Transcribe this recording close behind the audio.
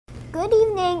Good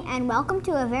evening and welcome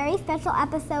to a very special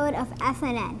episode of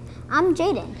SNN. I'm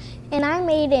Jaden. And I'm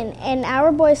Aiden, and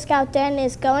our Boy Scout Den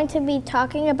is going to be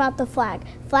talking about the flag.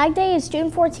 Flag Day is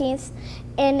June 14th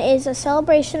and is a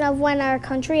celebration of when our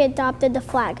country adopted the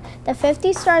flag. The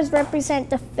 50 stars represent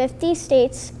the 50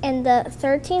 states, and the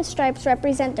 13 stripes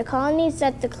represent the colonies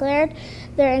that declared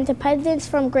their independence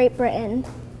from Great Britain.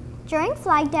 During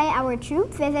Flag Day, our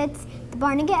troop visits the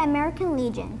Barnegat American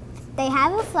Legion. They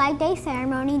have a Flag Day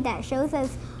ceremony that shows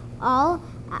us all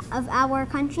of our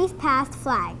country's past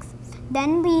flags.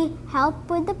 Then we help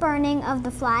with the burning of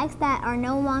the flags that are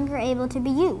no longer able to be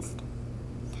used.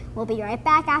 We'll be right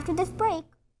back after this break.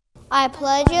 I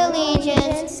pledge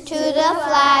allegiance to the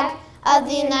flag of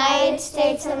the United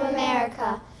States of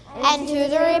America and to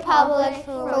the republic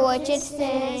for which it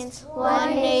stands,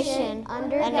 one nation,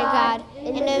 under God,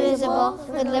 indivisible,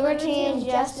 with liberty and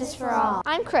justice for all.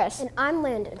 I'm Chris. And I'm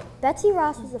Landon. Betsy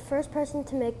Ross was the first person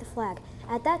to make the flag.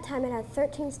 At that time, it had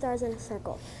 13 stars in a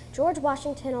circle. George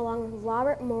Washington, along with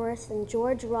Robert Morris and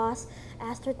George Ross,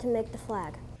 asked her to make the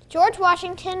flag. George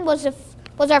Washington was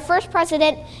our first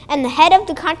president and the head of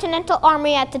the Continental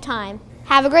Army at the time.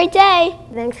 Have a great day.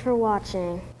 Thanks for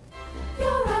watching.